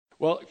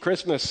Well,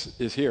 Christmas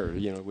is here.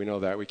 We know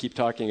that. We keep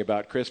talking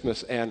about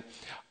Christmas. And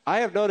I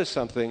have noticed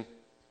something.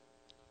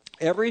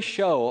 Every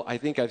show I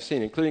think I've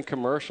seen, including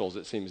commercials,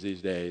 it seems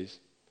these days,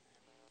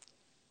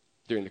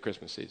 during the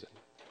Christmas season,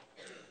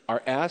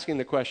 are asking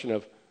the question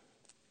of,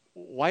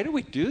 why do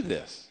we do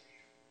this?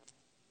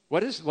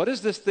 What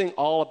is this thing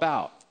all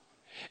about?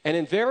 And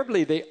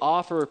invariably they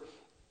offer,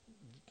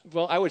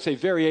 well, I would say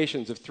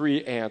variations of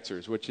three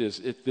answers, which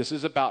is this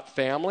is about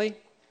family,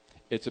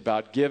 it's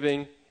about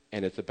giving,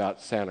 and it's about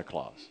Santa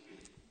Claus.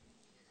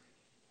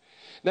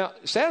 Now,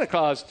 Santa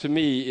Claus, to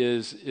me,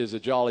 is a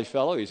jolly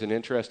fellow. He's an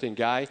interesting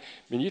guy. I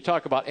mean, you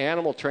talk about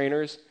animal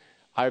trainers.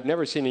 I've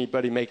never seen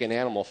anybody make an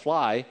animal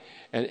fly,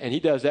 and he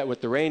does that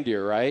with the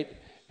reindeer, right?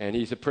 And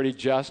he's a pretty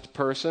just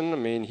person. I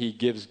mean, he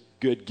gives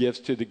good gifts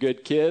to the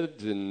good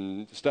kids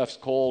and stuffs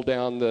coal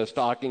down the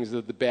stockings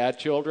of the bad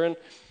children.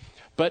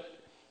 But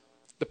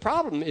the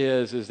problem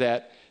is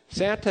that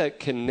Santa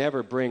can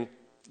never bring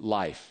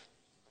life.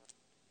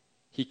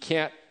 He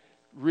can't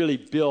really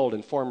build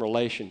and form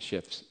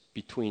relationships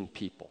between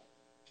people.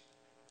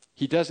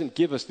 He doesn't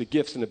give us the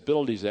gifts and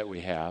abilities that we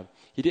have.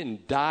 He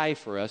didn't die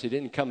for us. He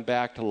didn't come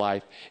back to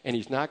life. And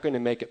he's not going to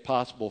make it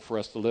possible for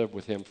us to live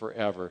with him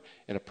forever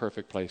in a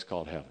perfect place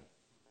called heaven.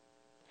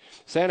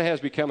 Santa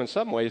has become, in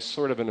some ways,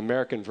 sort of an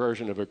American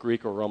version of a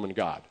Greek or Roman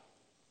god.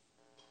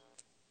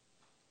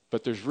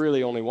 But there's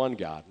really only one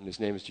God, and his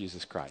name is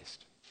Jesus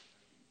Christ.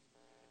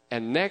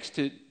 And next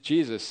to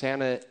Jesus,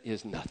 Santa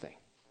is nothing.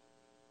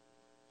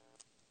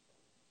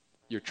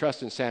 Your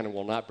trust in Santa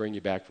will not bring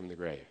you back from the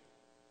grave.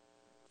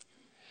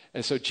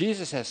 And so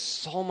Jesus has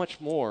so much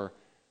more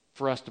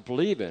for us to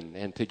believe in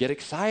and to get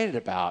excited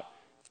about,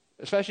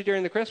 especially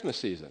during the Christmas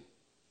season.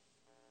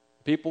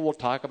 People will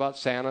talk about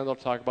Santa, they'll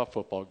talk about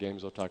football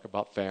games, they'll talk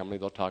about family,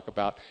 they'll talk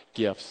about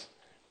gifts.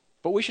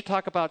 But we should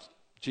talk about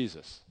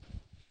Jesus. I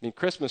mean,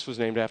 Christmas was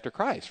named after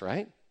Christ,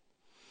 right?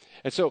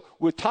 And so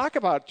we'll talk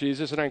about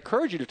Jesus, and I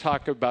encourage you to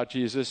talk about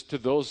Jesus to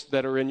those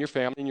that are in your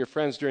family and your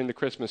friends during the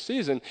Christmas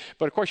season.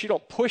 But, of course, you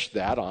don't push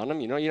that on them.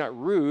 You're not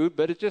rude,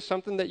 but it's just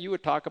something that you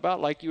would talk about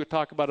like you would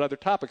talk about other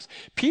topics.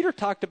 Peter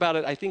talked about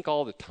it, I think,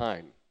 all the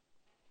time.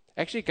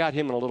 Actually got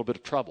him in a little bit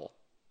of trouble.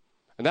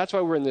 And that's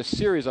why we're in this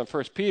series on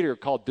 1 Peter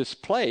called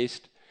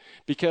Displaced,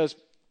 because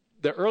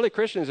the early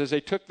Christians, as they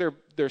took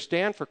their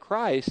stand for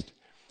Christ,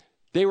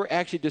 they were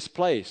actually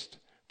displaced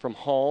from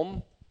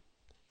home,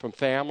 from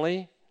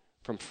family,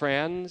 from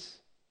friends,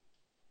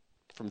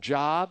 from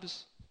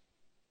jobs.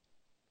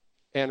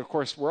 And, of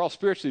course, we're all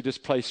spiritually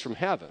displaced from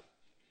heaven.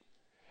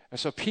 And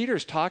so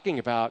Peter's talking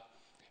about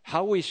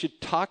how we should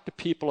talk to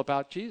people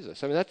about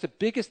Jesus. I mean, that's the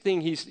biggest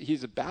thing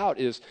he's about,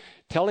 is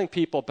telling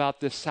people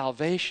about this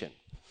salvation.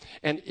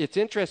 And it's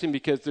interesting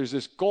because there's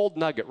this gold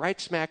nugget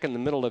right smack in the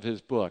middle of his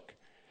book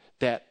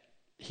that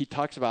he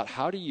talks about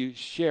how do you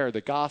share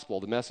the gospel,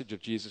 the message of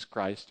Jesus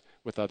Christ,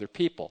 with other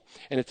people.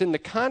 And it's in the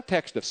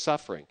context of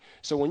suffering.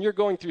 So when you're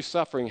going through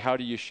suffering, how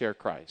do you share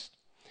Christ?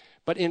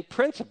 But in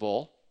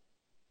principle,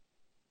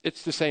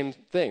 it's the same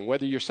thing.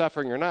 Whether you're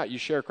suffering or not, you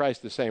share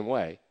Christ the same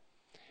way.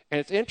 And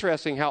it's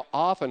interesting how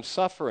often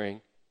suffering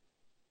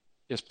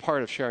is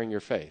part of sharing your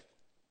faith.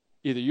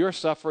 Either you're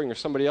suffering or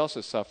somebody else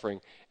is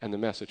suffering, and the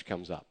message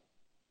comes up.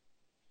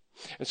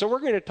 And so we're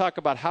going to talk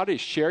about how to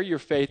share your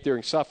faith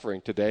during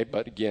suffering today,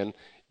 but again,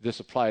 this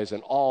applies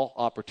in all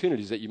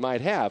opportunities that you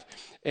might have.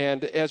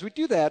 And as we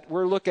do that,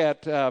 we'll look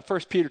at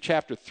 1 Peter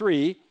chapter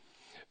 3,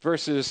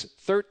 verses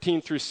 13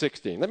 through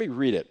 16. Let me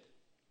read it.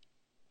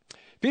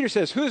 Peter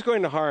says, "Who's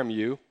going to harm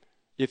you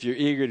if you're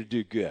eager to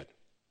do good?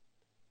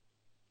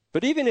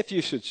 But even if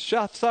you should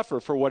suffer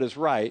for what is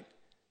right,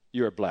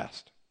 you are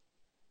blessed.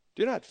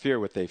 Do not fear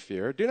what they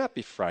fear. Do not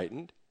be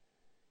frightened.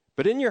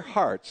 But in your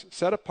hearts,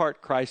 set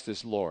apart Christ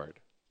as Lord.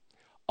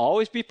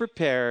 Always be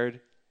prepared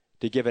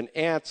to give an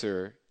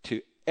answer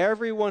to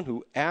everyone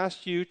who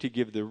asks you to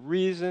give the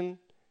reason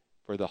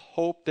for the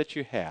hope that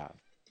you have.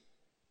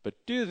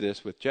 But do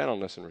this with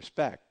gentleness and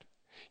respect,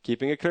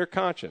 keeping a clear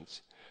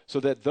conscience, so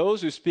that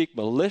those who speak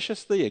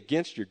maliciously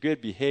against your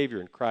good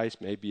behavior in Christ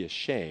may be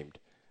ashamed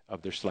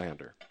of their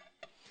slander."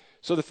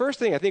 So the first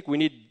thing I think we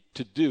need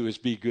to do is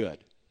be good.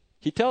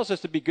 He tells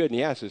us to be good, and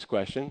he asks this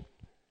question: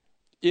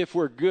 if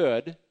we're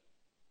good,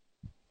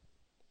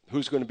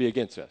 who's going to be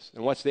against us?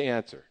 And what's the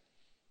answer?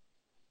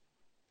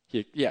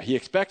 He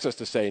expects us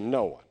to say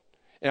no one.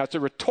 Now, it's a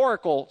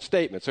rhetorical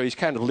statement, so he's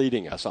kind of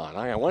leading us on.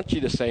 I want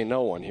you to say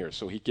no one here.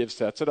 So he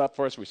sets it up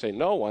for us. We say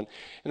no one.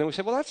 And then we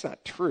say, well, that's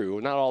not true,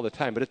 not all the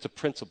time, but it's a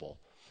principle.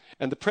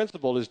 And the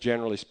principle is,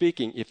 generally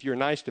speaking, if you're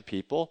nice to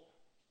people,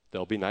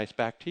 they'll be nice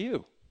back to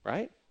you,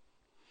 right?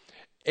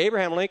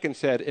 Abraham Lincoln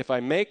said, if I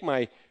make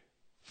my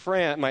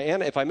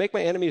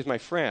enemies my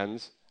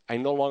friends, I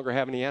no longer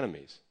have any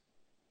enemies.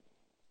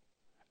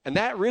 And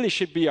that really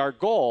should be our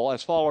goal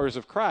as followers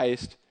of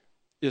Christ,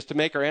 is to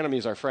make our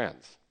enemies our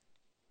friends.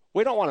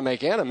 We don't want to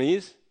make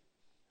enemies.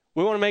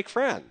 We want to make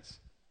friends.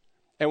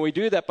 And we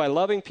do that by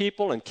loving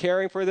people and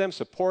caring for them,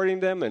 supporting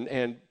them,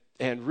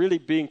 and really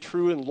being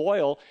true and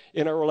loyal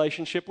in our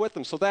relationship with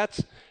them. So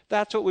that's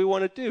what we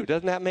want to do.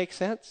 Doesn't that make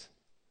sense?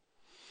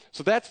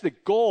 So that's the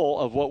goal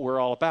of what we're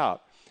all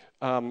about.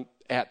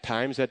 At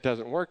times that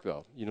doesn't work,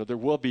 though. There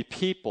will be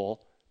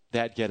people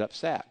that get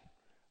upset.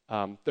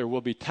 There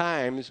will be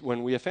times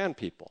when we offend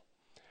people.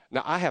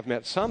 Now, I have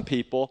met some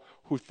people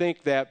who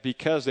think that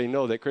because they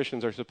know that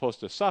Christians are supposed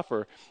to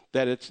suffer,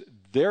 that it's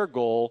their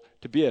goal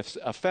to be as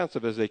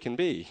offensive as they can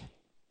be.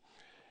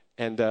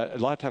 And a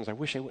lot of times I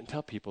wish I wouldn't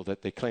tell people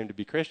that they claim to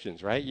be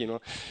Christians, right?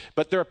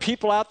 But there are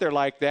people out there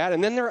like that.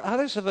 And then there are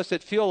others of us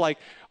that feel like,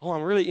 oh,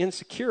 I'm really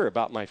insecure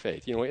about my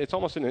faith. It's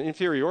almost an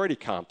inferiority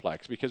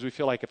complex because we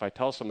feel like if I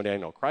tell somebody I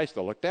know Christ,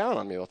 they'll look down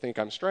on me. They'll think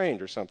I'm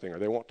strange or something, or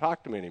they won't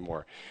talk to me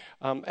anymore.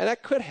 And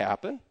that could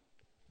happen.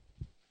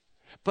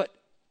 But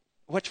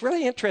what's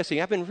really interesting,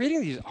 I've been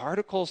reading these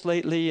articles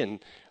lately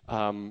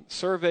and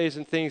surveys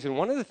and things. And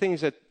one of the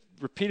things that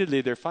repeatedly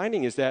they're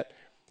finding is that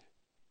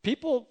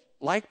people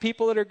like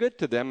people that are good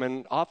to them,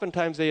 and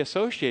oftentimes they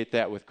associate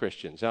that with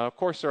Christians. Now, of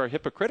course, there are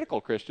hypocritical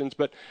Christians,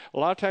 but a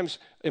lot of times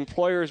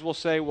employers will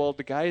say, well,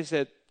 the guys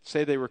that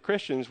say they were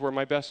Christians were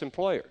my best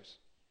employers,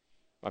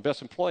 my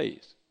best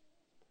employees.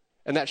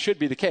 And that should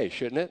be the case,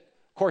 shouldn't it?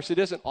 Of course, it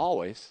isn't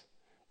always,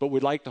 but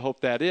we'd like to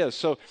hope that is.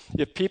 So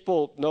if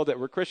people know that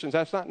we're Christians,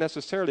 that's not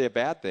necessarily a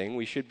bad thing.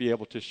 We should be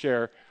able to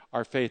share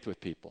our faith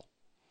with people.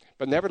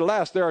 But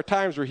nevertheless, there are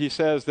times where he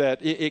says that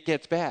it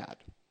gets bad.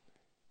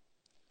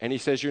 And he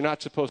says, you're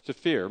not supposed to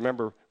fear.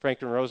 Remember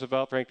Franklin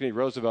D.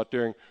 Roosevelt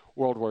during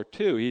World War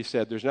II, he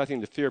said, there's nothing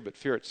to fear but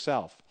fear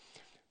itself.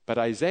 But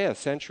Isaiah,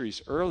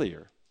 centuries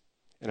earlier,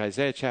 in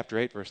Isaiah chapter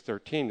 8, verse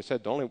 13, it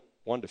said the only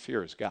one to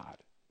fear is God.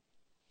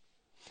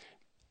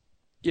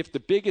 If the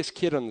biggest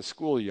kid on the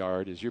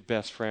schoolyard is your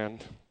best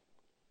friend,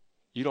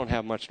 you don't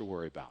have much to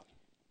worry about.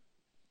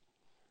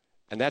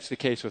 And that's the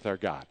case with our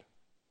God.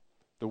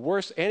 The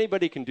worst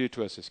anybody can do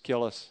to us is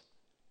kill us,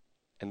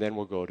 and then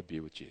we'll go to be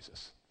with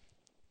Jesus.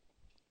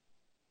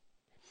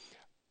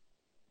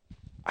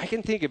 I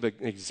can think of an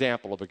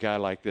example of a guy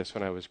like this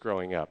when I was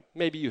growing up.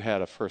 Maybe you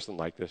had a person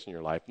like this in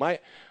your life.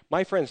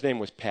 My friend's name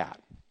was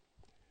Pat.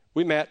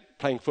 We met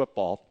playing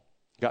football,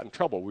 got in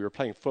trouble. We were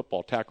playing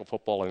football, tackle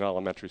football in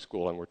elementary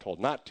school, and we're told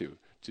not to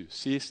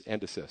cease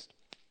and desist.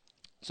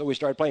 So we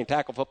started playing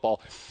tackle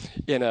football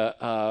in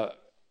a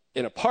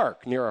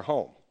park near our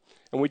home.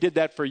 And we did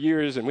that for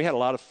years, and we had a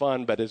lot of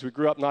fun. But as we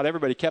grew up, not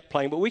everybody kept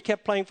playing, but we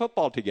kept playing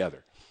football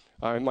together.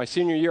 In my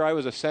senior year, I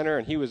was a center,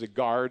 and he was a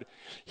guard.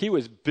 He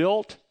was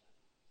built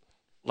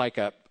like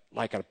a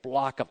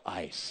block of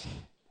ice.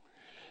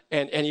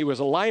 And he was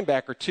a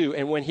linebacker too,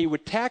 and when he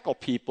would tackle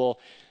people,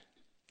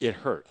 it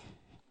hurt.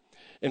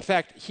 In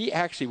fact, he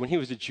actually, when he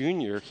was a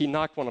junior, he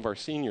knocked one of our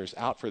seniors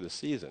out for the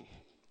season.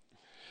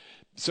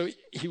 So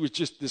he was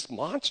just this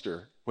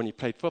monster when he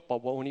played football.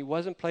 Well, when he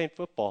wasn't playing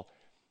football,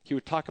 he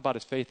would talk about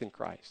his faith in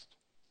Christ.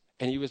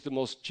 And he was the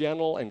most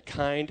gentle and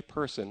kind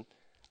person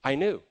I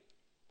knew.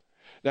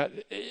 Now,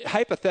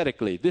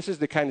 hypothetically, this is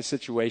the kind of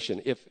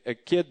situation. If a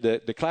kid,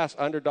 the class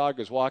underdog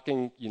is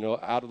walking,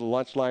 out of the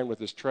lunch line with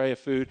his tray of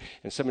food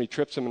and somebody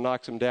trips him and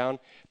knocks him down,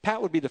 Pat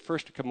would be the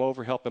first to come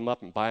over, help him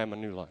up, and buy him a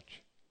new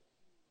lunch.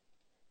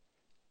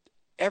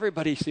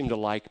 Everybody seemed to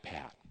like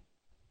Pat.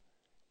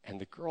 And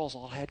the girls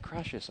all had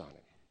crushes on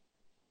him.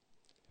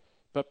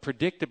 But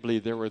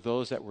predictably, there were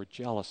those that were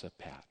jealous of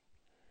Pat.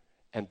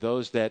 And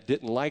those that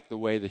didn't like the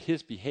way that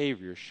his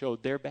behavior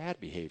showed their bad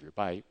behavior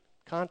by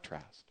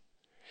contrast.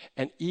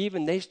 And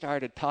even they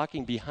started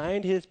talking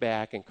behind his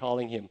back and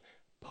calling him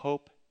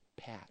Pope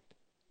Pat.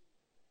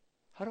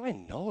 How do I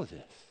know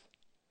this?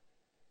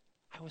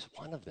 I was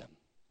one of them,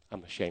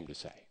 I'm ashamed to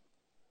say.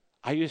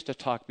 I used to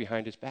talk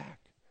behind his back.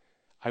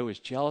 I was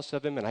jealous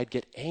of him, and I'd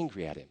get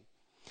angry at him.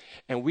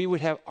 And we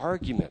would have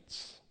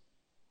arguments.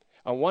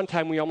 One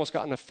time we almost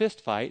got in a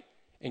fist fight,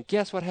 and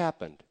guess what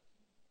happened?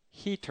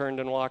 He turned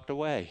and walked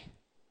away.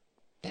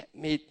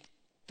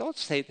 Don't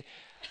say that.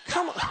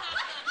 Come on.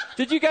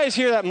 Did you guys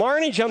hear that?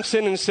 Marnie jumps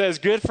in and says,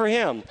 good for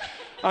him.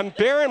 I'm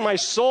bearing my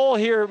soul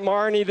here,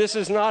 Marnie. This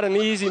is not an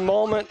easy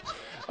moment.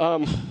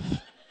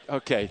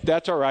 Okay,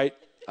 that's all right.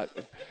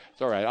 It's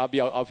all right. I'll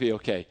be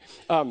okay.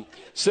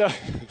 So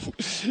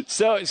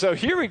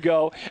here we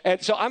go.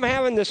 And so I'm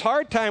having this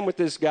hard time with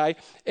this guy,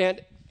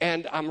 and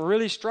I'm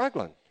really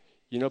struggling,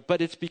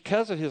 But it's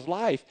because of his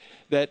life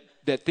that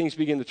things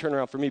begin to turn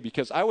around for me,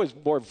 because I was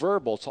more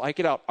verbal, so I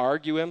could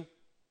out-argue him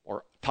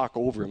or talk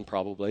over him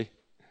probably.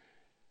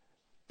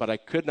 But I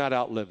could not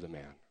outlive the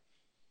man.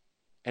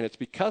 And it's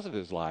because of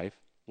his life,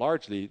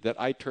 largely, that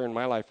I turned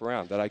my life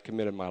around, that I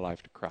committed my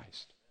life to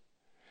Christ.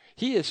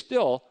 He is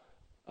still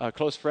a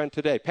close friend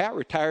today. Pat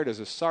retired as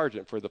a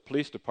sergeant for the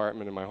police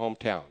department in my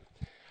hometown.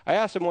 I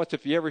asked him once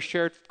if he ever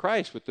shared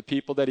Christ with the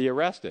people that he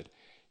arrested.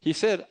 He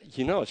said, it's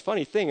a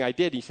funny thing, I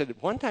did. He said,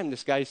 one time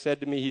this guy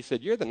said to me,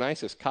 you're the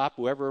nicest cop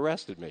who ever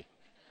arrested me.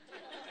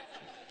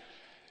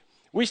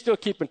 We still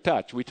keep in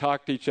touch. We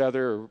talk to each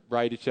other, or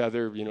write each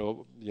other,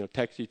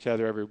 text each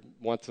other every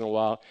once in a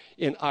while.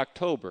 In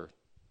October,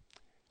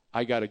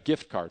 I got a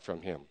gift card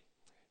from him,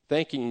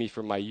 thanking me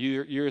for my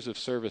years of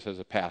service as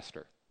a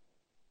pastor.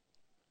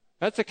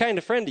 That's the kind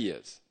of friend he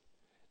is.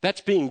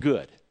 That's being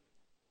good.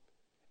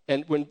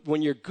 And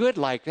when you're good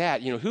like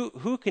that,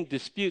 who can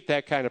dispute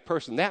that kind of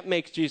person? That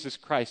makes Jesus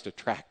Christ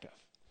attractive.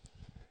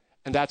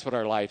 And that's what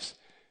our lives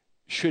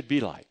should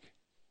be like.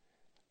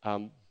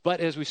 But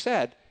as we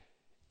said,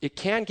 it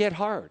can get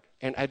hard.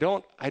 And I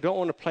don't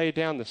want to play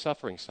down the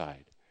suffering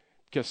side,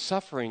 because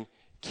suffering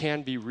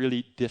can be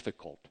really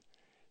difficult.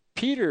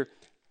 Peter,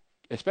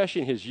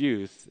 especially in his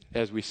youth,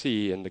 as we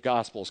see in the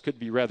Gospels, could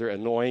be rather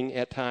annoying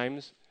at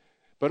times.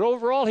 But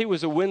overall, he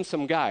was a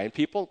winsome guy, and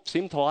people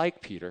seemed to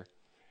like Peter.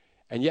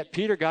 And yet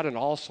Peter got in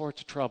all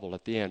sorts of trouble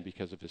at the end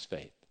because of his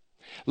faith.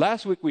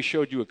 Last week, we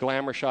showed you a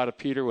glamour shot of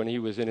Peter when he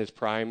was in his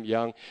prime,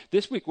 young.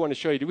 This week, we want to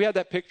show you, do we have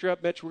that picture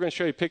up, Mitch? We're going to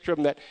show you a picture of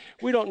him that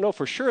we don't know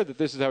for sure that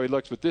this is how he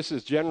looks, but this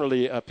is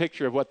generally a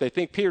picture of what they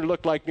think Peter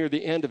looked like near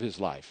the end of his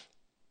life.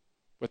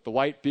 With the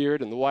white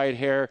beard and the white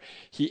hair,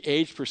 he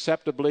aged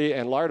perceptibly,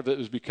 and a lot of it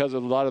was because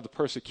of a lot of the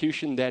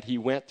persecution that he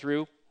went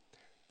through.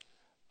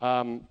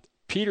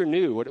 Peter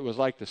knew what it was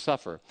like to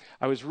suffer.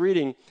 I was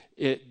reading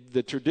it,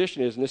 the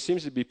tradition is, and this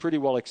seems to be pretty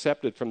well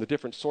accepted from the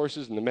different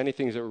sources and the many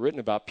things that were written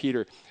about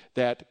Peter,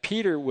 that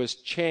Peter was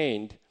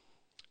chained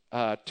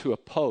to a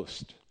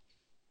post.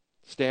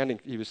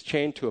 He was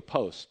chained to a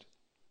post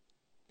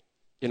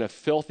in a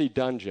filthy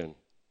dungeon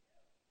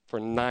for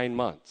 9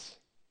 months,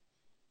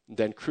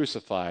 then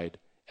crucified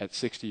at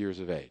 60 years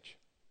of age.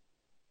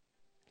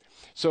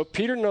 So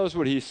Peter knows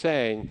what he's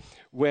saying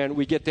when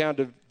we get down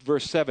to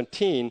verse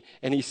 17,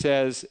 and he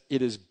says,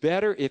 it is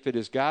better if it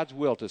is God's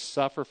will to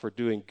suffer for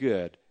doing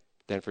good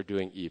than for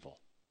doing evil.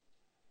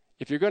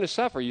 If you're going to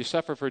suffer, you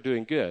suffer for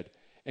doing good,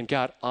 and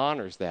God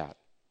honors that.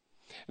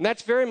 And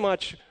that's very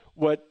much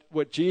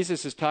what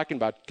Jesus is talking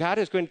about. God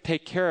is going to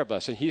take care of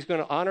us, and he's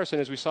going to honor us,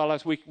 and as we saw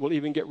last week, we'll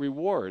even get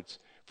rewards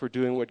for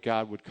doing what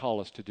God would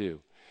call us to do.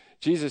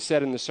 Jesus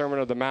said in the Sermon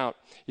on the Mount,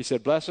 he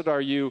said, blessed are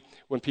you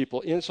when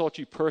people insult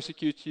you,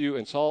 persecute you,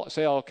 and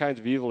say all kinds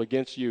of evil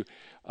against you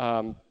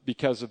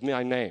because of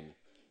my name.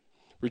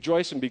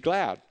 Rejoice and be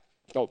glad.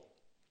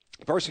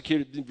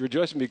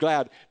 Rejoice and be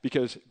glad,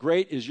 because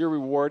great is your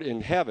reward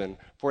in heaven,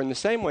 for in the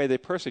same way they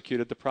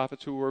persecuted the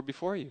prophets who were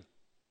before you.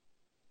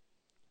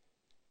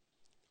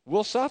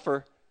 We'll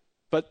suffer,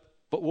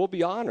 but we'll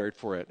be honored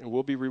for it, and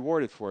we'll be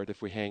rewarded for it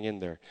if we hang in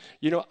there.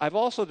 I've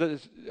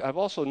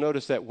also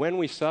noticed that when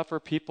we suffer,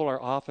 people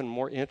are often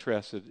more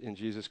interested in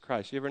Jesus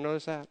Christ. You ever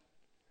notice that?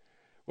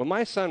 When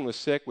my son was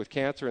sick with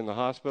cancer in the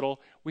hospital,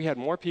 we had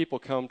more people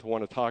come to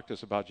want to talk to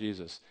us about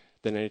Jesus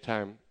than any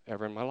time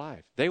ever in my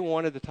life. They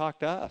wanted to talk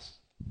to us.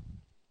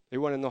 They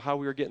wanted to know how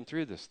we were getting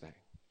through this thing.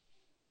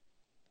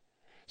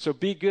 So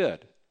be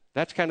good.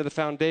 That's kind of the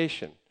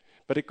foundation.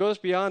 But it goes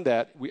beyond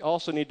that. We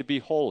also need to be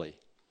holy.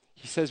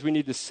 He says we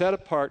need to set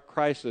apart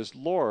Christ as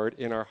Lord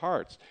in our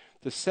hearts.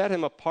 To set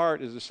him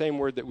apart is the same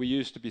word that we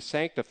use to be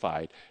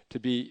sanctified,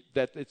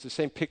 it's the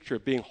same picture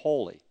of being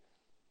holy.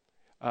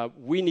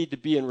 We need to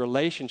be in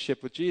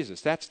relationship with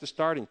Jesus. That's the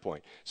starting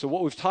point. So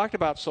what we've talked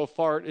about so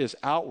far is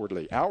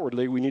outwardly.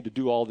 Outwardly, we need to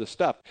do all this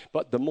stuff.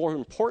 But the more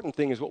important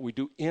thing is what we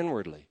do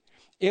inwardly.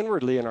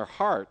 Inwardly, in our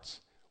hearts,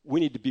 we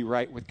need to be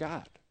right with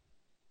God.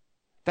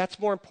 That's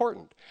more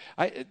important.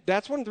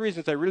 That's one of the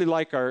reasons I really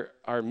like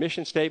our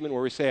mission statement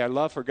where we say our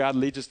love for God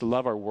leads us to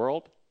love our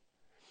world.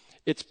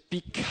 It's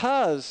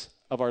because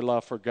of our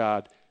love for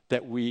God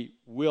that we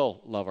will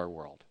love our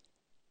world.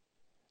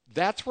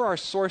 That's where our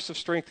source of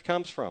strength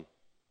comes from.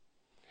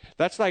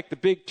 That's like the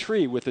big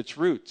tree with its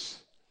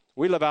roots.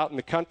 We live out in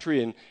the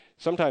country, and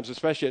sometimes,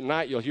 especially at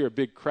night, you'll hear a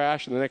big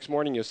crash, and the next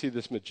morning you'll see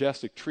this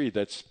majestic tree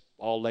that's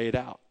all laid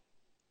out.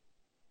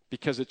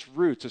 Because its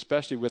roots,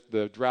 especially with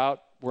the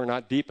drought, were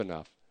not deep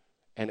enough,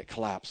 and it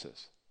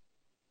collapses.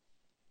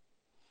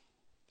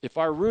 If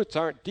our roots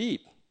aren't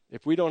deep,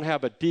 if we don't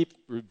have a deep,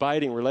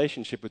 abiding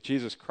relationship with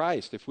Jesus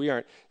Christ, if we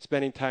aren't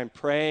spending time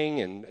praying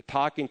and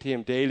talking to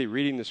him daily,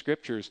 reading the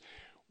scriptures,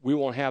 we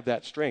won't have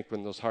that strength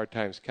when those hard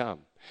times come.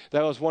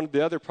 That was one of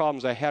the other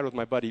problems I had with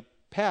my buddy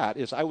Pat,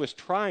 is I was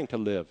trying to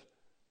live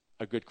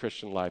a good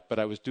Christian life, but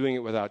I was doing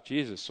it without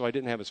Jesus, so I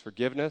didn't have his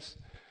forgiveness,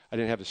 I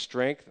didn't have his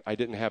strength, I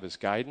didn't have his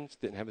guidance,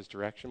 didn't have his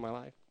direction in my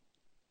life.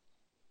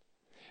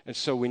 And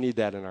so we need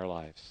that in our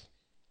lives.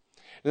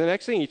 And the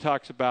next thing he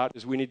talks about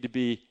is we need to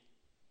be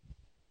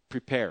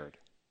prepared.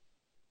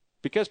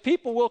 Because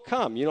people will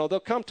come.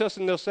 They'll come to us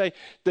and they'll say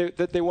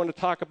that they want to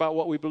talk about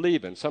what we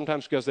believe in,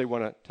 sometimes because they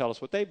want to tell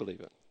us what they believe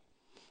in.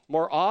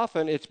 More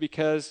often, it's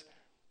because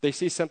they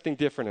see something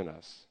different in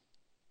us.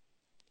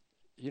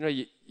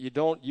 You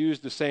don't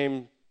use the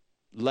same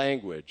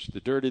language,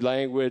 the dirty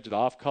language, the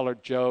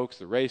off-colored jokes,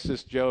 the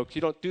racist jokes.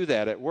 You don't do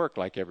that at work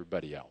like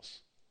everybody else.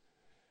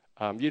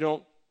 You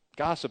don't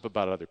gossip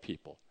about other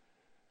people.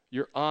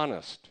 You're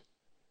honest.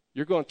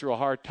 You're going through a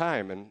hard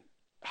time, and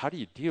how do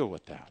you deal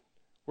with that?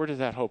 Where does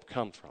that hope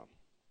come from?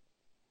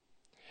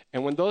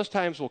 And when those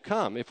times will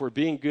come, if we're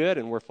being good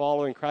and we're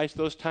following Christ,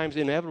 those times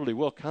inevitably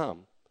will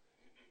come.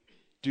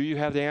 Do you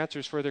have the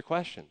answers for their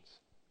questions?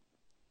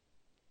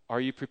 Are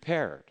you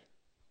prepared?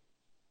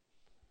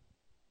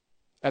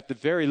 At the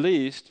very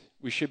least,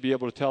 we should be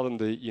able to tell them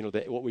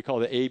what we call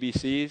the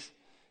ABCs.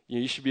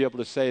 You should be able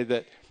to say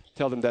that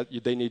tell them that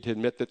they need to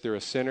admit that they're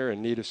a sinner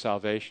in need of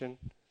salvation.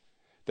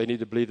 They need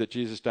to believe that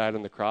Jesus died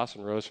on the cross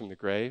and rose from the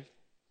grave.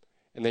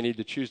 And they need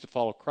to choose to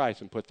follow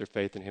Christ and put their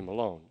faith in him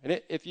alone.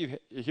 And if you're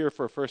here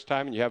for a first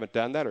time and you haven't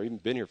done that or even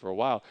been here for a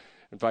while,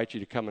 I invite you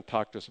to come and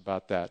talk to us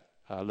about that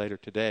later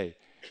today.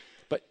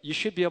 But you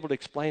should be able to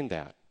explain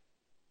that.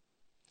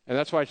 And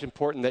that's why it's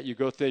important that you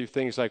go through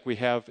things like we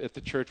have at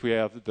the church. We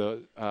have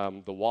the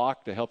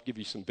walk to help give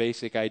you some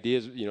basic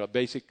ideas, a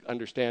basic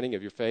understanding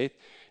of your faith.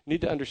 You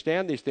need to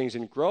understand these things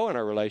and grow in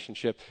our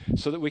relationship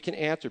so that we can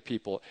answer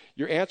people.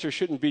 Your answer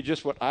shouldn't be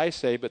just what I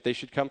say, but they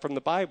should come from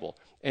the Bible.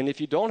 And if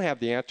you don't have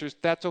the answers,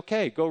 that's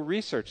okay. Go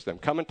research them.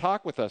 Come and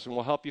talk with us, and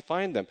we'll help you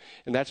find them.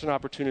 And that's an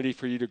opportunity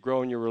for you to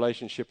grow in your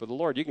relationship with the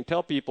Lord. You can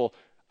tell people,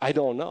 I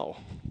don't know,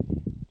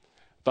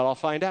 but I'll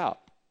find out.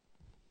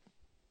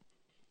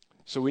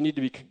 So we need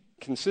to be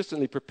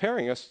consistently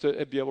preparing us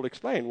to be able to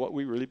explain what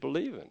we really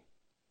believe in.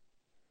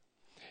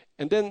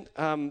 And then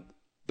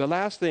the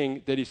last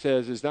thing that he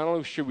says is not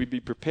only should we be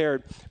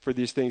prepared for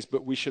these things,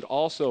 but we should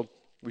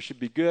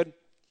be good,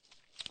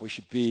 we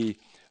should be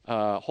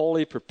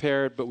holy,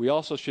 prepared, but we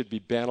also should be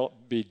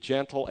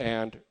gentle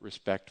and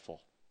respectful.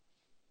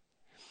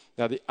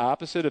 Now, the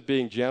opposite of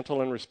being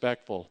gentle and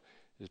respectful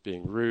is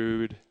being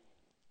rude,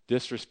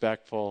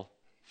 disrespectful,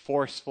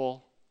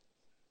 forceful.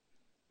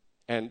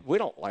 And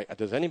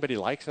does anybody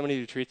like somebody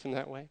who treats them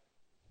that way?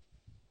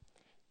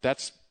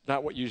 That's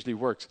not what usually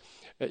works.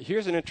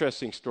 Here's an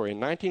interesting story. In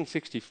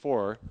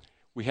 1964,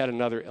 we had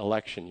another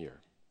election year.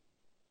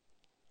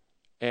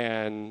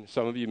 And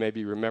some of you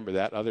maybe remember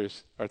that.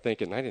 Others are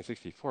thinking,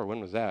 1964,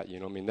 when was that?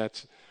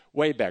 That's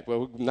way back. Well,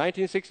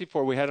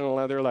 1964, we had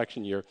another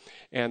election year.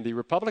 And the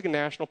Republican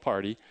National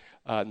Party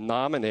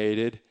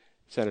nominated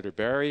Senator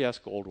Barry S.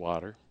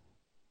 Goldwater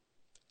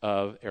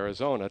of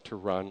Arizona to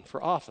run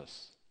for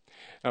office.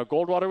 Now,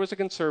 Goldwater was a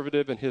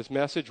conservative, and his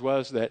message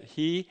was that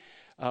he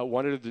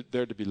wanted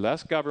there to be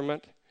less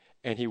government,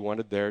 and he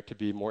wanted there to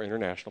be more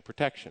international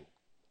protection.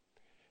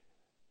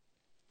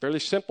 Fairly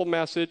simple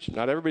message.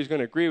 Not everybody's going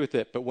to agree with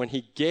it, but when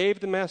he gave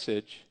the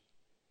message,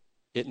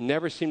 it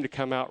never seemed to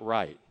come out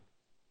right.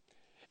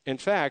 In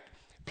fact,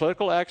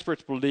 political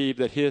experts believe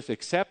that his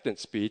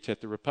acceptance speech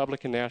at the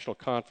Republican National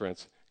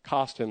Conference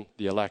cost him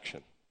the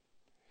election.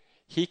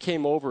 He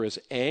came over as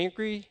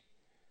angry,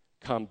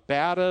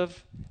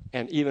 combative,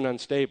 and even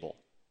unstable.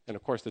 And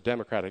of course, the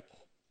Democratic,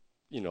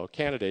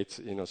 candidates,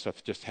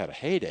 stuff just had a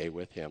heyday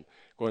with him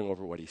going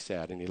over what he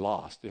said, and he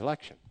lost the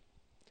election.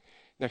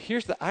 Now,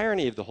 here's the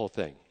irony of the whole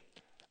thing.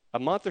 A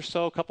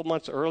couple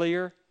months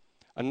earlier,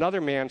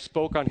 another man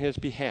spoke on his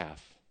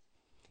behalf.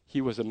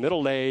 He was a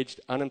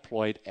middle-aged,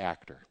 unemployed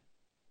actor.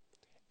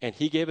 And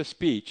he gave a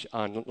speech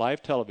on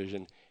live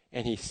television,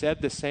 and he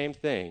said the same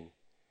thing,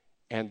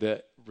 and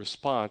the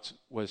response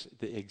was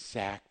the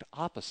exact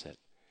opposite.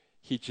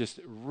 He just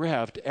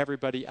revved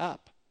everybody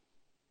up.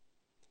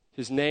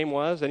 His name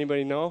was,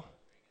 anybody know?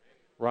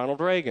 Ronald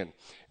Reagan.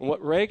 And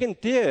what Reagan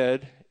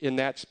did in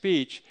that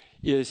speech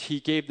is he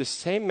gave the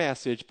same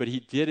message, but he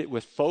did it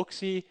with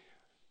folksy,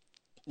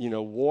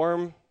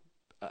 warm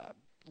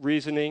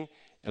reasoning,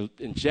 and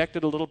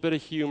injected a little bit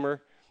of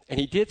humor, and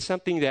he did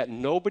something that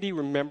nobody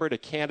remembered a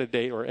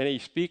candidate or any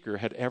speaker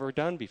had ever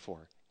done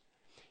before.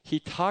 He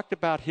talked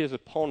about his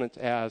opponents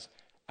as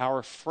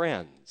our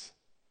friends,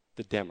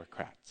 the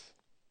Democrats.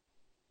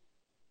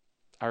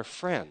 Our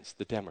friends,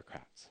 the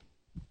Democrats.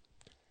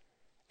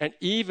 And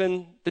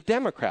even the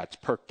Democrats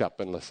perked up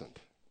and listened.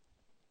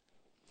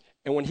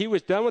 And when he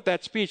was done with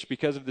that speech,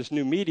 because of this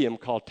new medium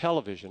called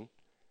television,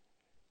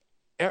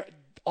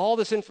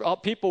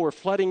 people were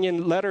flooding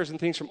in letters and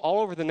things from all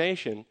over the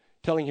nation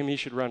telling him he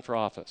should run for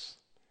office.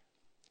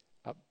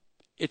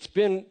 It's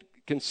been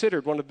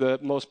considered one of the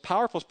most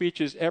powerful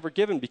speeches ever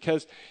given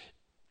because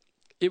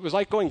it was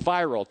like going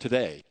viral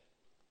today,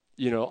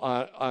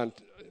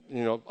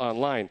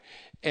 online.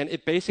 And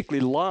it basically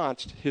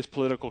launched his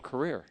political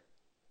career.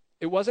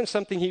 It wasn't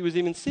something he was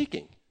even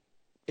seeking.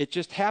 It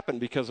just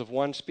happened because of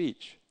one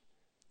speech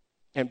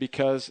and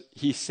because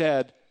he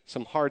said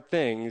some hard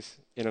things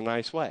in a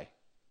nice way.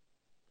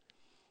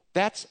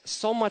 That's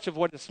so much of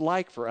what it's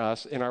like for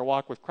us in our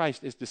walk with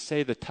Christ, is to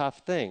say the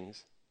tough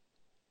things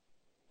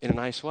in a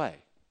nice way.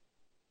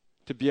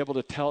 To be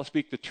able to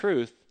speak the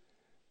truth,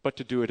 but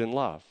to do it in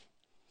love.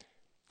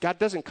 God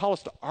doesn't call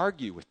us to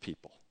argue with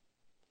people.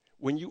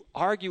 When you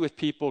argue with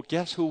people,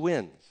 guess who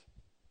wins?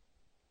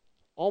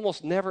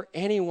 Almost never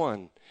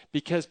anyone,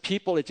 because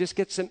it just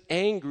gets them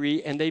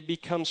angry and they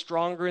become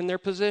stronger in their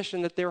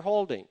position that they're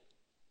holding.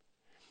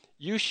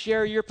 You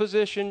share your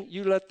position,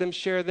 you let them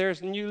share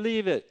theirs, and you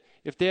leave it.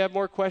 If they have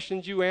more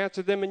questions, you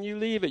answer them and you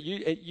leave it.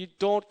 You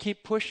don't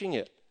keep pushing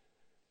it.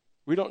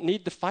 We don't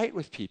need to fight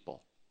with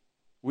people.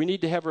 We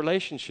need to have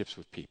relationships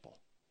with people.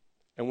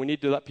 And we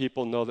need to let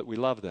people know that we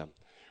love them.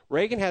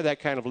 Reagan had that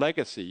kind of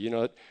legacy.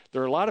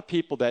 There are a lot of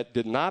people that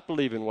did not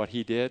believe in what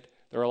he did.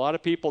 There are a lot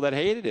of people that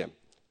hated him.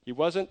 He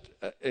wasn't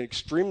an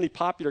extremely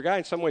popular guy.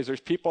 In some ways,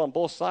 there's people on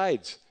both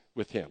sides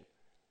with him.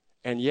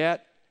 And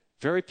yet,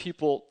 few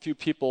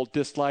people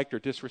disliked or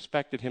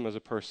disrespected him as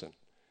a person.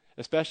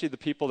 especially the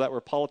people that were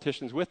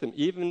politicians with him,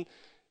 even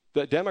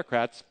the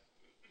Democrats,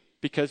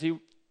 because he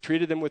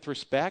treated them with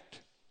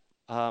respect,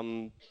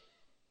 and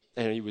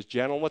he was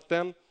gentle with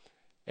them,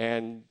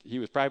 and he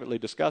was privately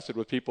disgusted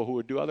with people who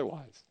would do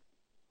otherwise.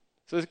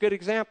 So it's a good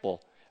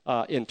example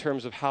in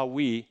terms of how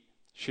we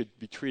should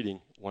be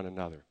treating one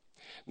another.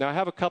 Now, I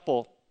have a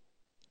couple,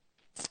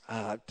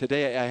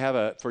 today I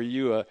have for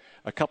you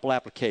a couple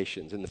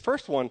applications. And the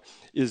first one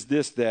is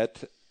this,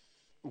 that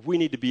we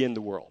need to be in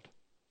the world.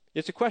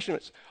 It's a question,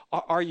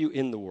 are you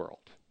in the world?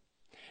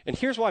 And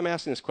here's why I'm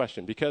asking this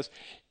question, because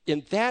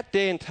in that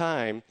day and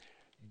time,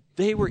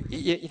 they were,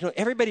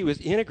 everybody was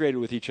integrated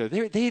with each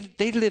other.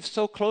 They lived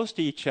so close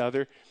to each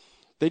other.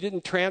 They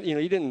didn't,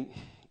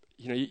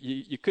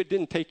 you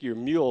didn't take your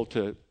mule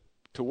to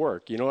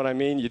work. You know what I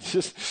mean?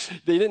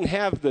 They didn't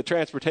have the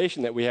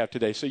transportation that we have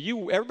today. So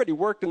everybody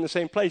worked in the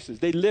same places.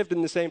 They lived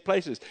in the same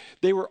places.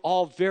 They were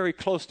all very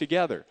close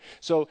together.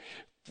 So,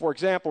 for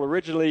example,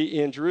 originally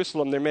in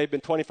Jerusalem, there may have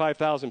been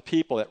 25,000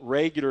 people that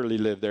regularly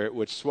lived there,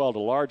 which swelled to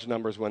large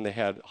numbers when they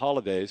had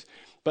holidays.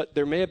 But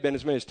there may have been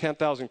as many as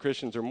 10,000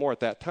 Christians or more at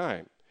that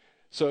time.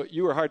 So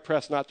you were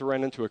hard-pressed not to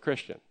run into a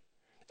Christian.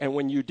 And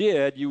when you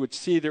did, you would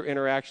see their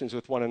interactions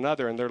with one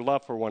another and their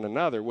love for one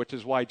another, which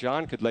is why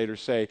John could later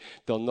say,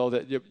 they'll know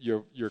that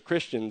you're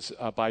Christians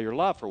by your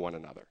love for one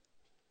another.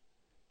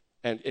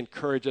 And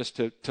encourage us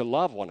to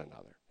love one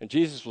another. And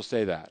Jesus will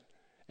say that.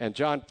 And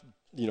John,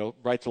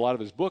 writes a lot of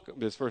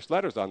his first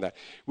letters on that.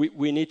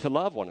 We need to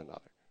love one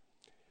another.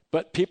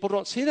 But people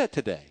don't see that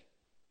today.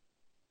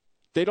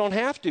 They don't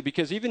have to,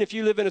 because even if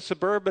you live in a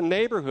suburban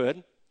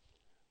neighborhood,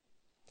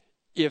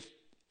 if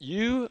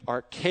you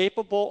are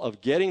capable of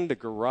getting the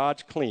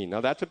garage clean.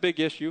 Now, that's a big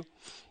issue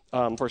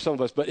for some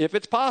of us. But if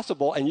it's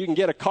possible and you can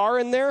get a car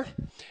in there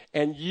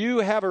and you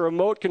have a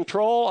remote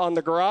control on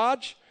the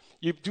garage,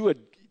 you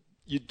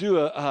do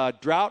a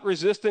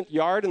drought-resistant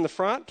yard in the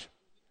front,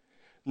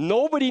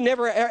 nobody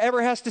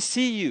ever has to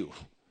see you.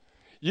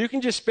 You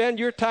can just spend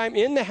your time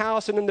in the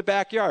house and in the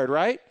backyard,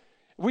 right?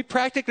 We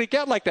practically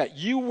get like that.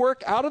 You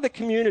work out of the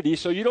community,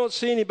 so you don't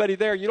see anybody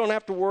there. You don't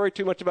have to worry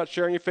too much about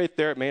sharing your faith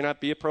there. It may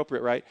not be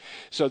appropriate, right?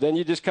 So then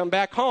you just come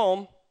back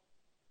home,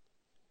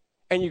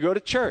 and you go to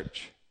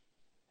church.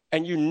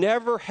 And you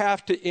never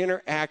have to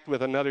interact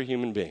with another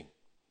human being,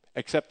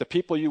 except the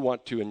people you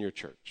want to in your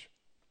church.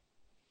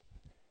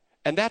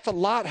 And that's a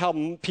lot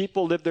how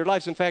people live their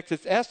lives. In fact,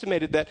 it's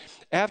estimated that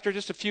after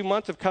just a few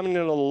months of coming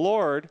into the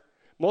Lord,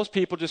 most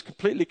people just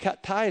completely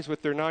cut ties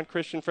with their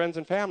non-Christian friends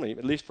and family,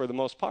 at least for the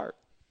most part.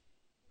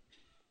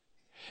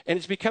 And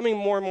it's becoming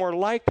more and more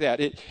like that.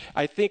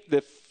 I think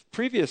the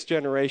previous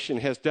generation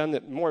has done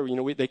that more.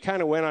 They kind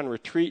of went on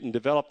retreat and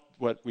developed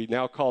what we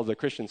now call the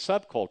Christian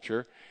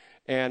subculture.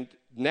 And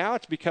now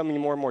it's becoming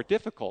more and more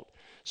difficult.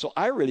 So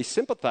I really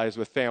sympathize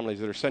with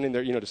families that are sending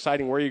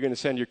deciding where you're going to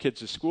send your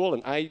kids to school.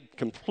 And I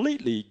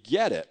completely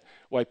get it,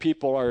 why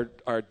people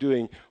are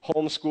doing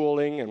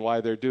homeschooling and why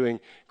they're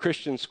doing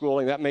Christian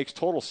schooling. That makes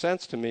total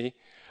sense to me.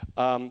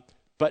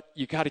 But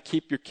you got to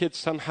keep your kids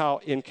somehow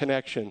in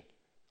connection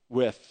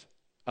with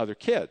other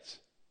kids,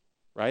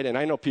 right? And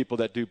I know people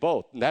that do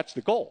both, and that's the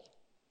goal.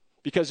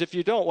 Because if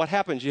you don't, what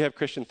happens? You have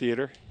Christian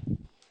theater,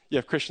 you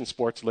have Christian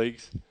sports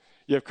leagues,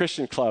 you have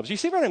Christian clubs. You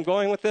see where I'm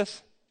going with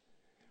this?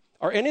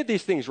 Are any of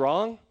these things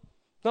wrong?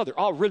 No, they're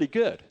all really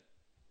good.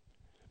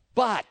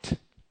 But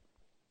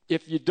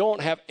if you don't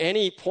have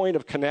any point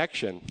of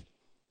connection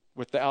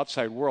with the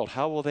outside world,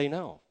 how will they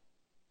know?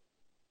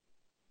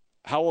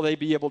 How will they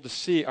be able to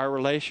see our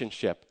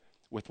relationship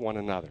with one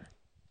another?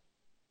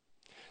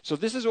 So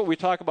this is what we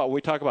talk about when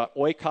we talk about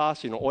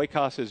oikos.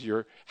 Oikos is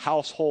your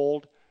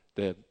household.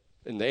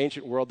 In the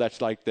ancient world,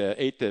 that's like the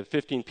 8 to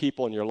 15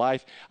 people in your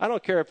life. I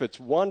don't care if it's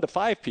 1 to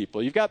 5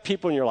 people. You've got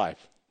people in your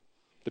life.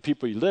 The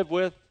people you live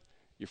with,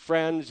 your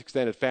friends,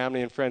 extended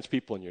family and friends,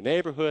 people in your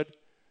neighborhood,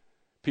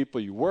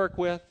 people you work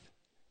with,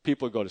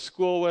 people you go to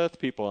school with,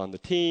 people on the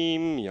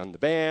team, on the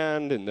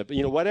band, and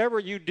whatever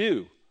you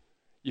do,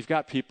 you've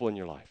got people in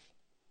your life.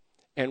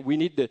 And we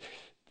need to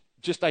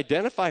just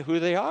identify who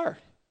they are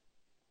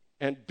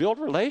and build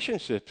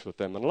relationships with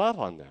them and love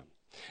on them.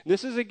 And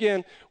this is,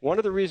 again, one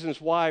of the reasons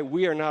why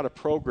we are not a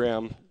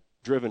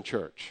program-driven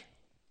church.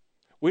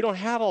 We don't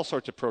have all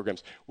sorts of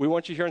programs. We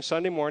want you here on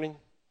Sunday morning,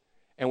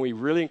 and we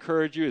really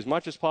encourage you as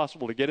much as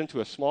possible to get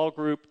into a small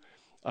group.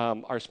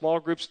 Our small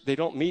groups, they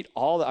don't meet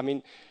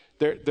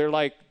they're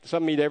like,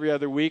 some meet every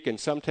other week, and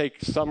some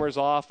take summers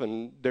off,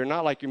 and they're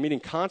not like you're meeting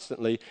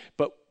constantly,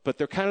 but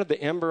they're kind of the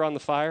ember on the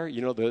fire,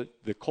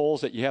 the coals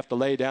that you have to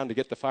lay down to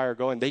get the fire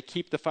going. They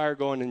keep the fire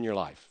going in your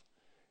life.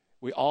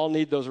 We all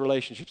need those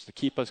relationships to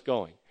keep us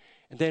going.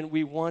 And then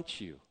we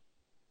want you,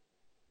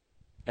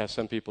 as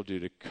some people do,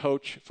 to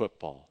coach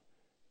football,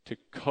 to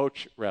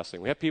coach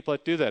wrestling. We have people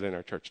that do that in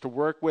our church, to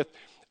work with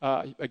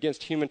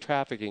against human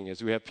trafficking,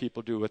 as we have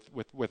people do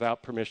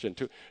without permission,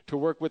 to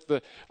work with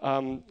the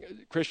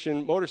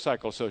Christian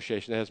Motorcycle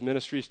Association that has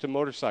ministries to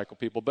motorcycle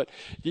people. But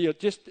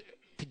just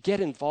to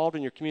get involved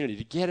in your community,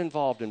 to get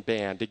involved in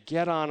band, to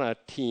get on a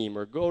team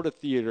or go to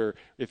theater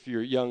if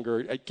you're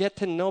younger. Get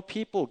to know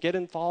people, get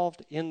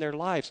involved in their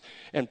lives.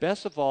 And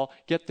best of all,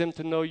 get them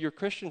to know your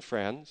Christian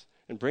friends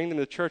and bring them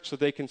to church so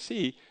they can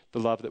see the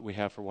love that we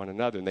have for one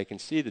another, and they can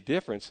see the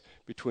difference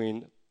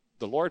between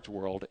the Lord's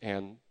world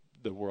and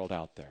the world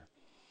out there.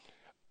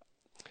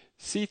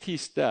 C.T.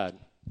 Studd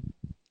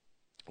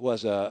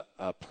was a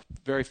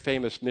very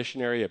famous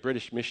missionary, a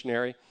British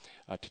missionary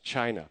to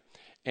China.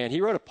 And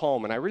he wrote a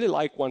poem, and I really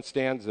like one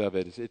stanza of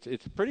it.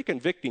 It's pretty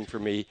convicting for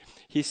me.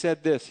 He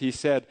said this. He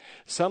said,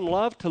 "Some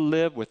love to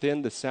live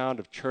within the sound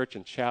of church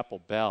and chapel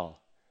bell.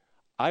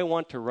 I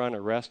want to run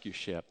a rescue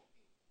ship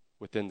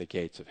within the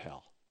gates of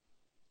hell."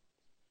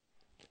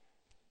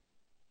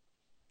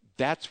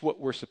 That's what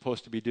we're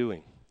supposed to be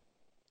doing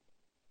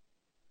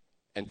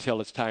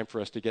until it's time for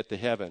us to get to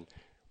heaven.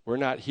 We're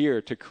not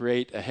here to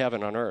create a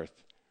heaven on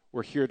earth.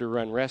 We're here to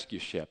run rescue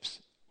ships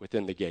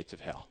within the gates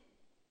of hell.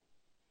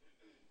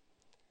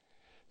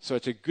 So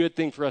it's a good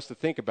thing for us to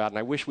think about, and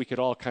I wish we could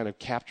all kind of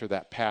capture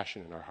that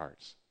passion in our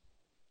hearts.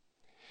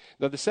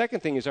 Now, the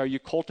second thing is, are you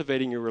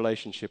cultivating your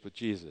relationship with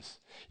Jesus?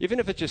 Even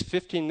if it's just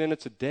 15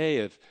 minutes a day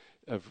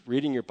of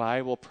reading your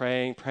Bible,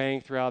 praying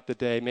throughout the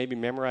day, maybe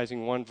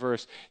memorizing one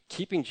verse,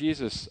 keeping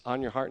Jesus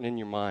on your heart and in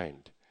your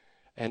mind,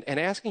 and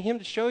asking him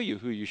to show you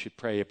who you should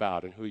pray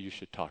about and who you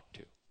should talk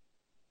to.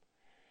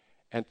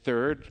 And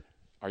third,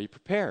 are you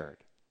prepared?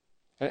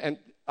 And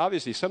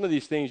obviously, some of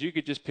these things, you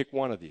could just pick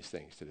one of these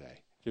things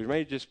today. There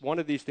may be just one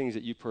of these things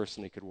that you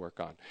personally could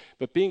work on.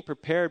 But being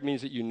prepared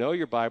means that you know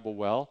your Bible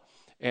well,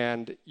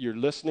 and you're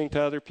listening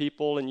to other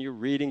people, and you're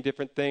reading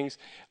different things,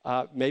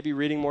 maybe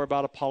reading more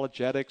about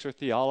apologetics or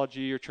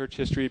theology or church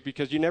history,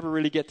 because you never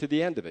really get to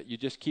the end of it. You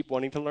just keep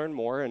wanting to learn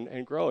more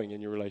and growing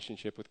in your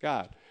relationship with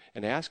God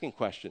and asking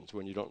questions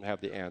when you don't have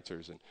the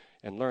answers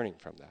and learning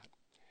from that.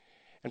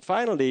 And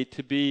finally,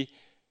 to be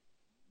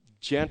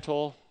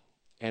gentle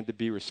and to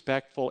be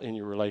respectful in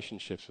your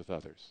relationships with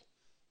others.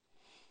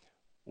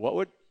 What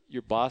would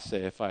your boss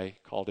say if I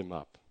called him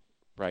up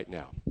right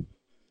now?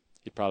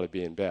 He'd probably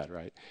be in bed,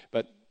 right?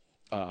 But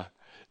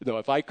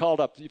if I called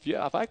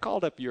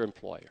up your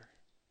employer,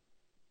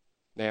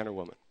 man or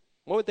woman,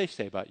 what would they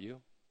say about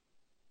you?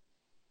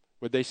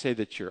 Would they say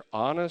that you're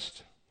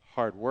honest,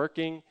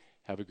 hardworking,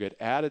 have a good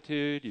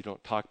attitude, you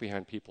don't talk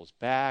behind people's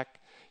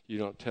back, you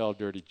don't tell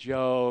dirty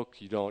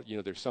jokes, you don't,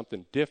 there's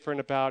something different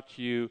about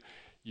you,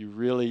 you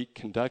really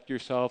conduct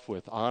yourself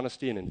with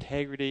honesty and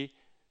integrity?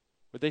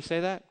 Would they say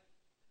that?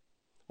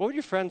 What would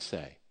your friends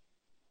say?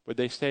 Would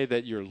they say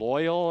that you're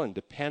loyal and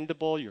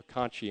dependable, you're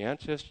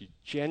conscientious, you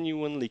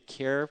genuinely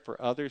care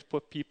for others,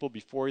 put people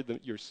before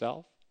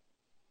yourself?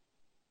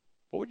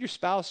 What would your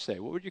spouse say?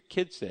 What would your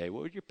kids say?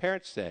 What would your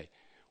parents say?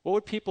 What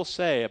would people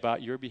say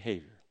about your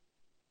behavior?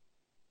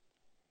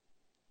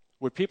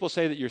 Would people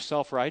say that you're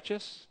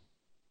self-righteous?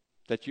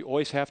 That you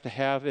always have to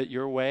have it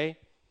your way?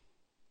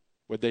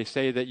 Would they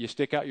say that you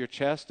stick out your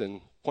chest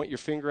and point your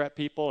finger at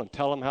people and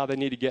tell them how they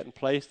need to get in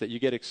place, that you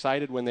get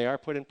excited when they are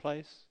put in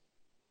place?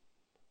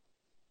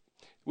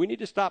 We need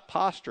to stop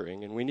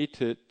posturing, and we need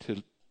to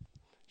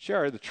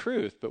share the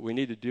truth, but we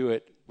need to do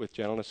it with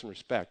gentleness and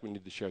respect. We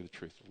need to share the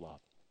truth with love.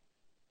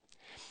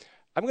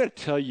 I'm going to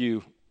tell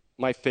you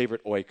my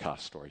favorite oikos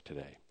story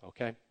today,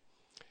 okay?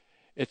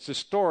 It's a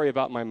story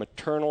about my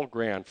maternal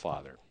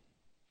grandfather,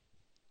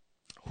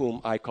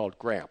 whom I called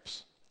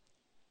Gramps.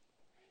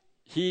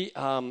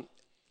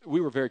 We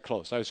were very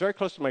close. I was very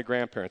close to my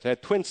grandparents. I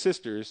had twin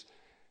sisters.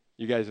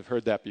 You guys have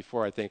heard that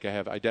before. I think I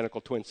have identical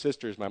twin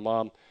sisters. My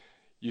mom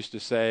used to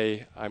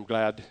say, I'm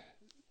glad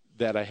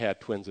that I had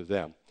twins of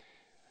them.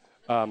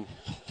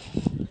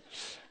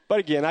 But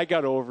again, I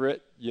got over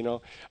it,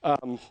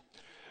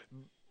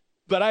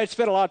 But I had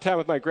spent a lot of time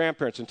with my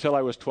grandparents until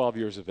I was 12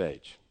 years of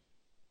age.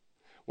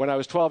 When I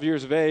was 12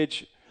 years of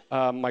age,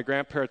 my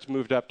grandparents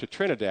moved up to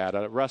Trinidad,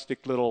 a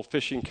rustic little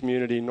fishing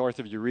community north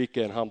of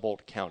Eureka in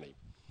Humboldt County.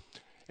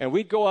 And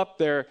we'd go up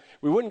there.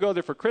 We wouldn't go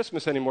there for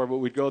Christmas anymore, but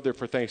we'd go there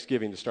for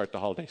Thanksgiving to start the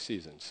holiday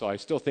season. So I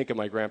still think of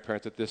my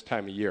grandparents at this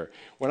time of year.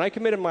 When I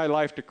committed my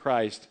life to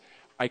Christ,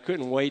 I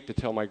couldn't wait to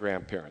tell my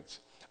grandparents.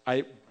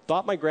 I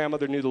thought my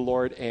grandmother knew the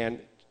Lord, and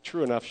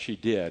true enough, she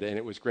did. And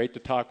it was great to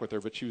talk with her,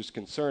 but she was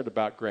concerned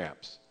about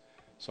Gramps.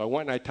 So I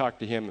went and I talked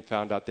to him and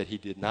found out that he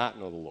did not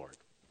know the Lord.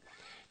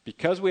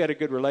 Because we had a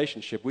good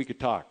relationship, we could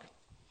talk.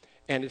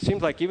 And it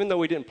seemed like even though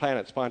we didn't plan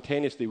it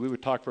spontaneously, we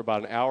would talk for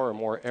about an hour or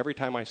more every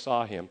time I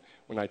saw him,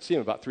 when I'd see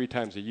him about 3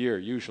 times a year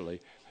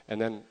usually, and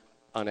then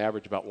on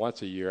average about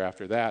once a year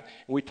after that.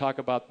 And we'd talk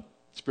about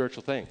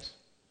spiritual things.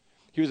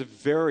 He was a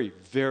very,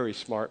 very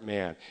smart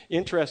man.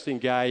 Interesting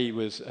guy.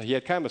 He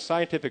had kind of a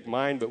scientific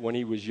mind, but when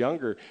he was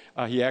younger,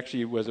 he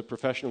actually was a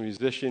professional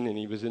musician, and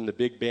he was in the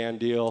big band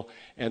deal.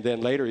 And then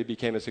later he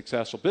became a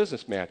successful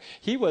businessman.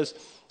 He was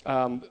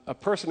a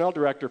personnel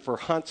director for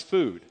Hunt's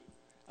Food.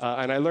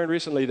 And I learned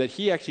recently that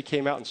he actually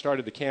came out and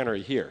started the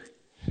cannery here.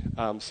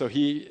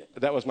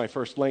 That was my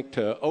first link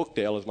to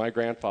Oakdale, as my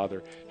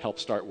grandfather helped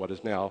start what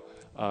is now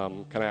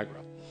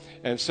Conagra.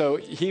 And so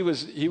he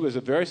was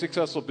a very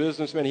successful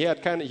businessman.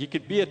 He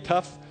could be a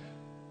tough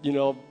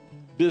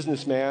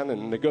businessman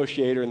and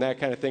negotiator and that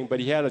kind of thing, but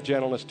he had a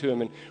gentleness to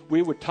him, and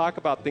we would talk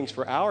about things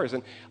for hours,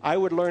 and I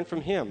would learn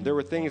from him. There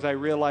were things I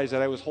realized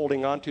that I was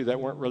holding on to that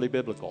weren't really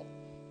biblical,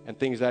 and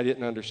things I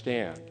didn't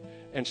understand.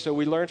 And so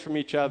we learned from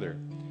each other.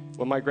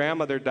 When my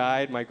grandmother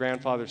died, my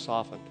grandfather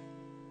softened.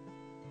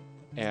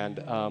 And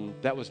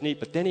that was neat.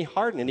 But then he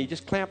hardened, and he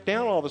just clamped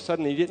down all of a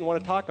sudden, and he didn't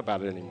want to talk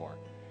about it anymore.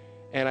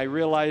 And I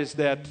realized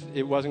that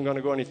it wasn't going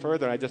to go any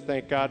further. And I just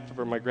thank God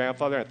for my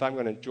grandfather. I thought I'm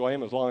going to enjoy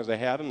him as long as I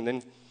have him. And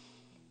then,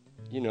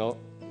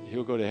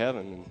 he'll go to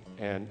heaven,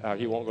 and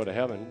he won't go to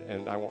heaven,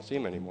 and I won't see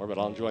him anymore, but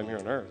I'll enjoy him here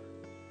on earth.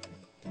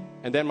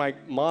 And then my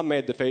mom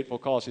made the fateful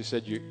call. She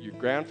said, your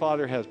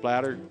grandfather has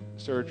bladder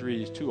surgery.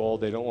 He's too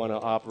old. They don't want to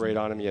operate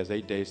on him. He has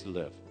 8 days to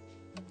live.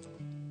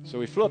 So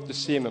we flew up to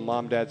see him, and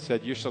Mom and Dad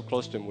said, you're so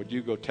close to him. Would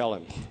you go tell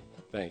him?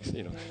 Thanks.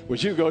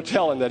 Would you go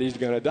tell him that he's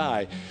going to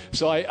die?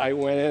 So I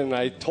went in, and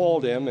I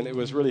told him, and it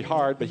was really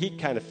hard, but he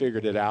kind of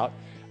figured it out.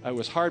 It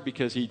was hard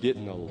because he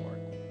didn't know the Lord.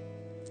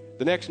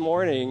 The next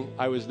morning,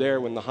 I was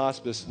there when the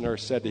hospice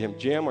nurse said to him,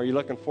 Jim, are you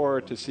looking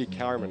forward to see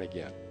Carmen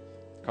again?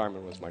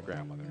 Carmen was my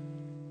grandmother.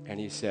 And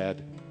he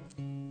said,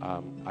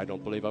 I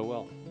don't believe I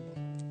will.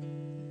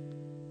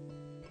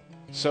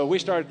 So we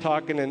started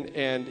talking,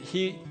 and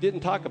he didn't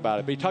talk about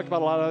it, but he talked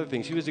about a lot of other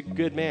things. He was a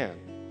good man.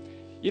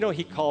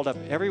 He called up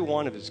every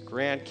one of his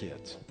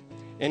grandkids,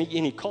 and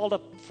he called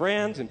up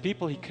friends and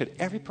people he could.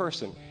 Every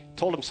person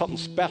told him something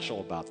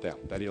special about them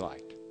that he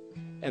liked.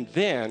 And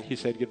then he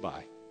said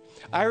goodbye.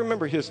 I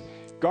remember his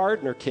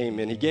gardener came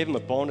in. He gave him a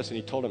bonus, and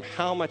he told him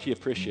how much he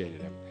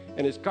appreciated him.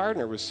 And his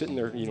gardener was sitting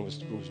there,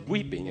 was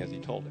weeping as he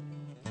told him.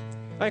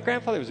 My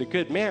grandfather was a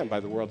good man by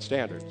the world's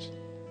standards.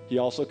 He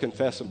also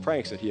confessed some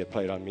pranks that he had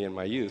played on me in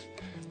my youth,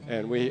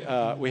 and we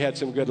had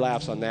some good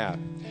laughs on that.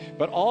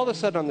 But all of a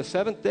sudden, on the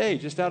seventh day,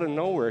 just out of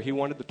nowhere, he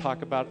wanted to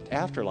talk about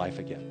afterlife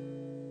again.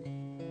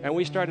 And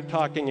we started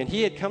talking, and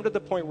he had come to the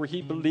point where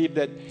he believed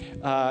that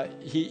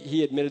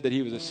he admitted that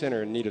he was a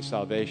sinner in need of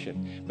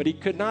salvation. But he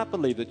could not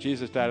believe that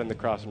Jesus died on the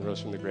cross and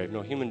rose from the grave.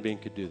 No human being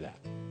could do that.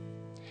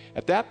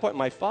 At that point,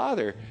 my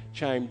father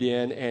chimed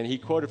in, and he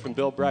quoted from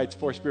Bill Bright's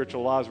 4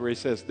 Spiritual Laws, where he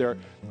says, there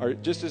are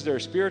just as there are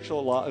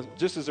spiritual laws,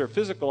 just as there are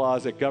physical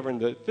laws that govern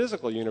the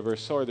physical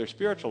universe, so are there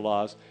spiritual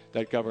laws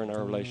that govern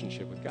our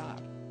relationship with God.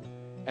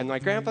 And my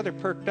grandfather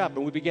perked up,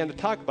 and we began to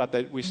talk about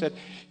that. We said,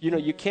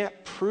 you can't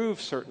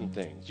prove certain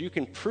things. You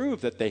can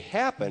prove that they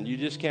happened. You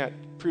just can't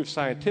prove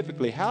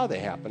scientifically how they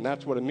happened.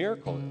 That's what a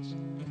miracle is.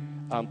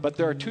 But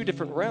there are 2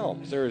 different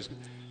realms. There is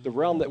the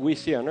realm that we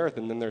see on earth,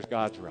 and then there's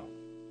God's realm.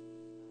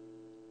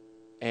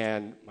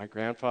 And my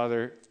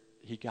grandfather,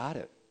 he got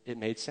it. It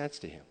made sense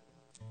to him.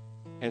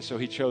 And so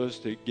he chose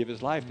to give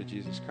his life to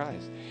Jesus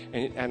Christ.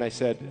 And I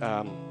said,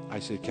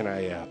 can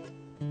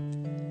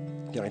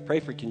I pray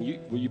for you?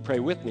 Will you pray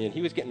with me? And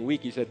he was getting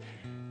weak. He said,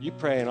 you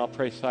pray and I'll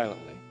pray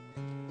silently.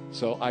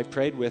 So I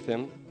prayed with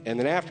him. And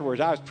then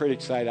afterwards, I was pretty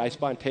excited. I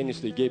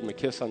spontaneously gave him a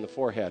kiss on the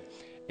forehead.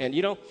 And,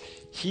 he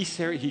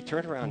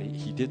turned around.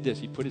 He did this.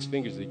 He put his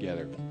fingers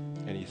together.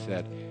 And he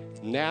said,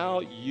 now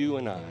you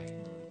and I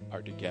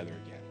are together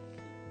again.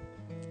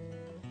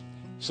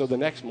 So the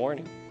next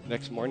morning, the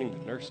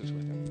nurse is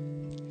with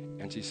him.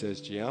 And she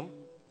says, Jim,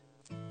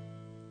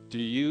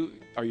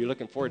 are you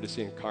looking forward to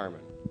seeing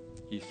Carmen?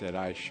 He said,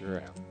 I sure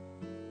am.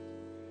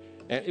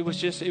 And it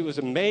was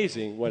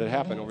amazing what had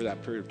happened over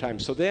that period of time.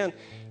 So then,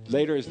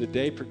 later as the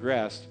day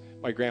progressed,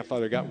 my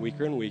grandfather got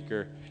weaker and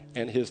weaker.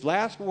 And his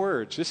last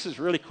words, this is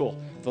really cool.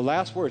 The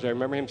last words I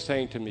remember him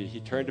saying to me,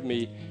 he turned to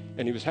me,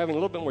 and he was having a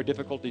little bit more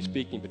difficulty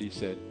speaking, but he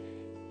said,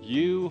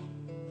 you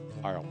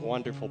are a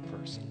wonderful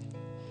person.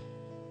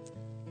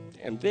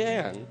 And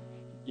then,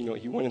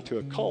 he went into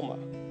a coma,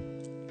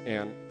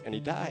 and he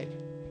died.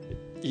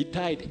 He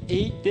died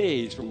 8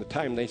 days from the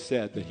time they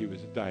said that he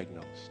was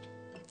diagnosed.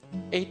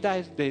 8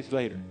 days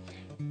later,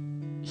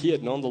 he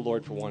had known the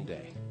Lord for 1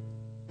 day.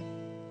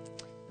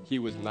 He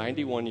was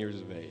 91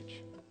 years of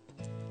age.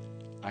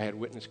 I had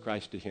witnessed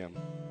Christ to him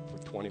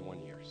for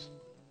 21 years.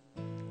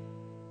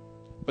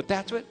 But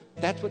that's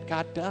what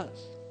God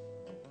does.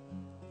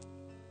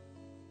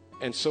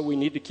 And so we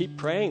need to keep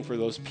praying for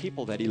those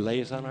people that he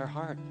lays on our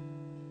heart,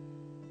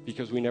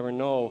 because we never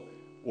know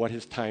what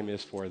his time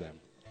is for them.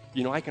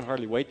 I can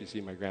hardly wait to see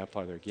my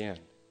grandfather again.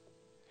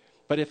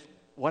 But if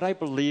what I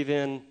believe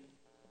in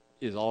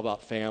is all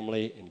about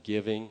family and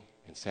giving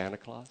and Santa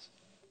Claus,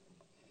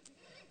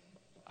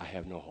 I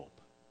have no hope.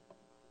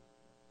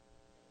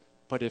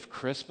 But if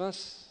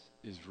Christmas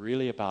is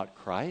really about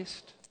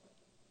Christ,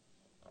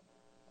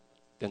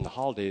 then the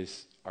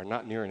holidays are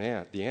not near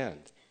the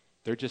end.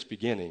 They're just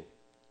beginning,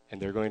 and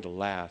they're going to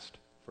last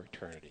for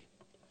eternity.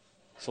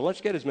 So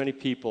let's get as many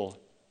people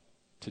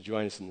to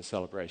join us in the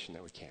celebration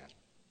that we can.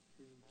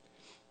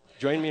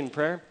 Join me in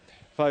prayer.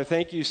 Father,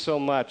 thank you so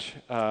much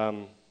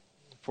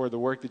for the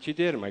work that you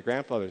did in my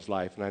grandfather's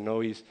life. And I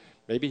know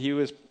maybe he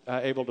was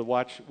able to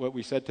watch what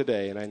we said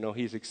today, and I know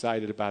he's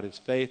excited about his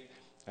faith.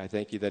 I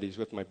thank you that he's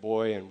with my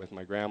boy and with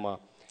my grandma.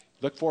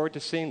 Look forward to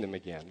seeing them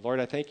again.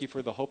 Lord, I thank you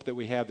for the hope that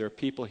we have. There are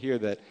people here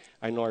that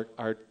I know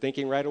are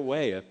thinking right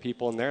away of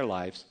people in their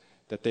lives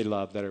that they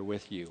love that are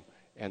with you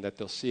and that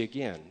they'll see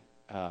again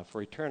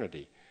for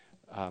eternity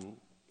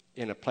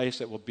in a place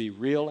that will be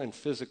real and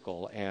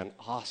physical and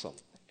awesome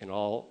in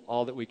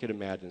all that we could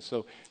imagine.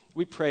 So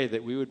we pray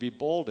that we would be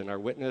bold in our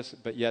witness,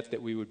 but yet that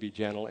we would be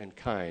gentle and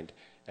kind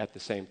at the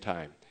same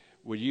time.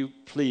 Would you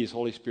please,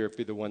 Holy Spirit,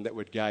 be the one that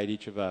would guide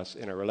each of us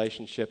in our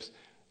relationships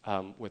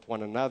with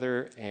one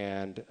another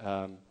and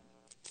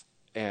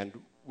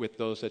with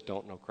those that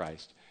don't know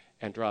Christ,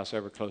 and draw us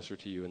ever closer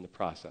to you in the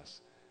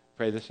process.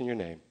 Pray this in your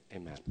name.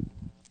 Amen.